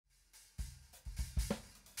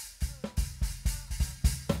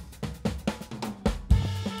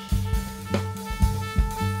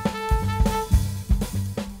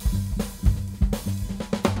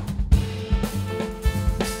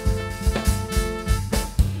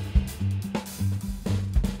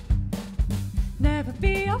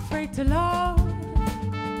afraid to love.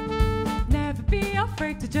 Never be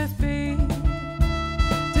afraid to just be.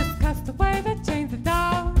 Just cast away the chains of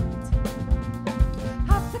doubt.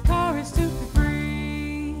 Have the courage to be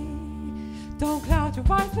free. Don't cloud your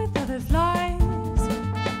eyes with others' lies.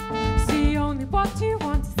 See only what you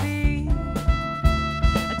want to see.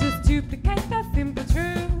 Just duplicate that simple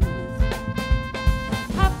truth.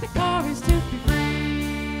 Have the courage to be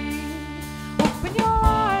free. Open your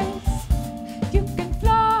eyes, you can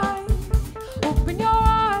fly. Open your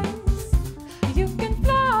eyes, you can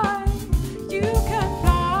fly. You can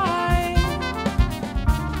fly.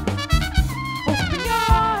 Open your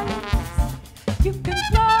eyes, you can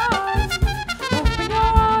fly. Open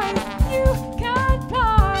your eyes, you can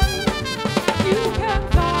fly. You can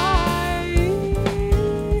fly.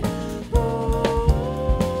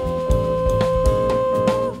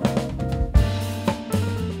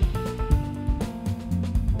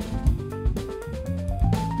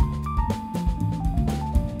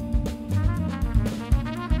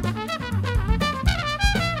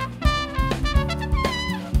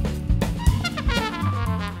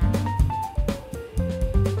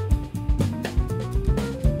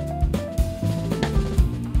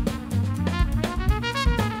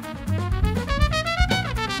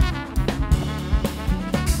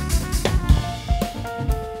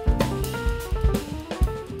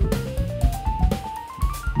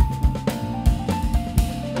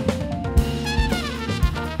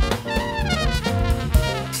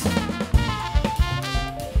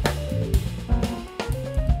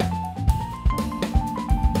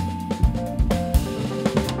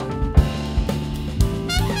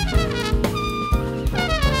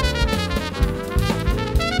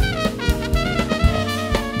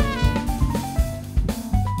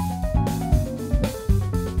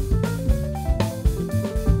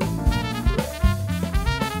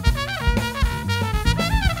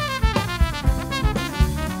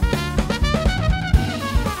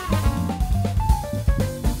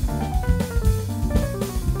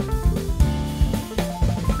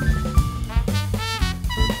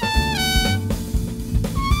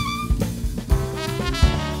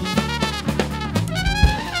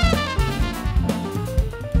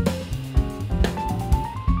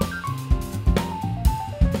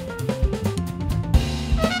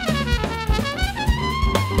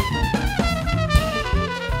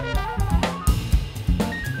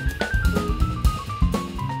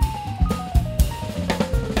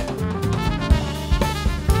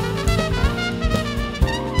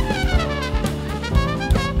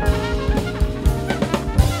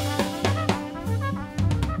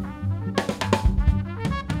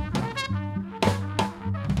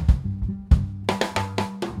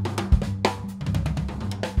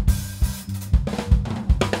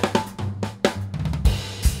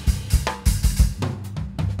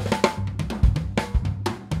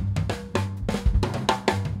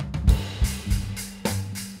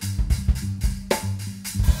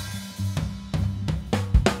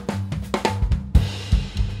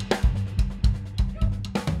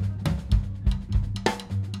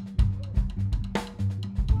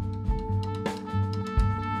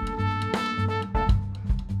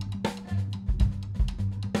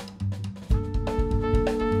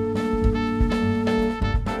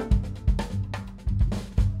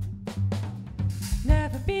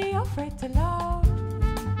 Afraid to love.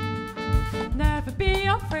 Never be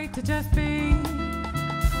afraid to just be.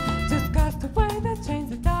 Just cast away the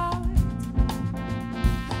chains of doubt.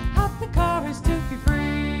 Have the courage to be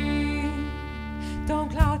free. Don't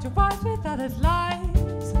cloud your eyes with others'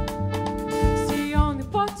 lies. See only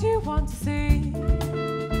what you want to see.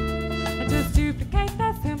 And just duplicate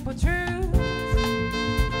that simple truth.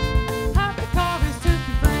 Have the courage to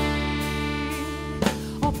be free.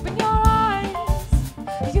 Open your eyes,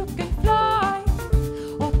 you can fly.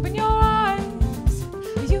 Open your eyes,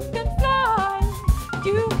 you can fly.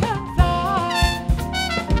 You can fly.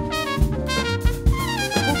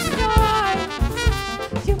 Open your eyes,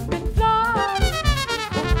 you can fly.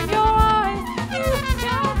 Open your eyes, you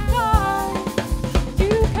can fly.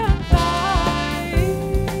 You can fly.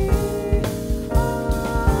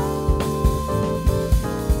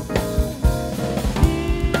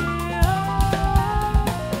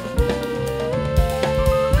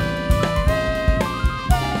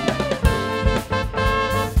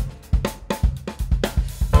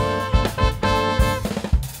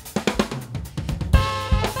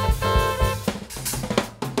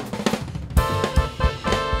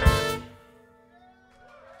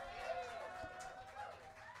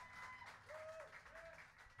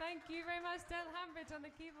 Thank you very much, Del Hambridge on the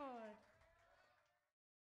keyboard.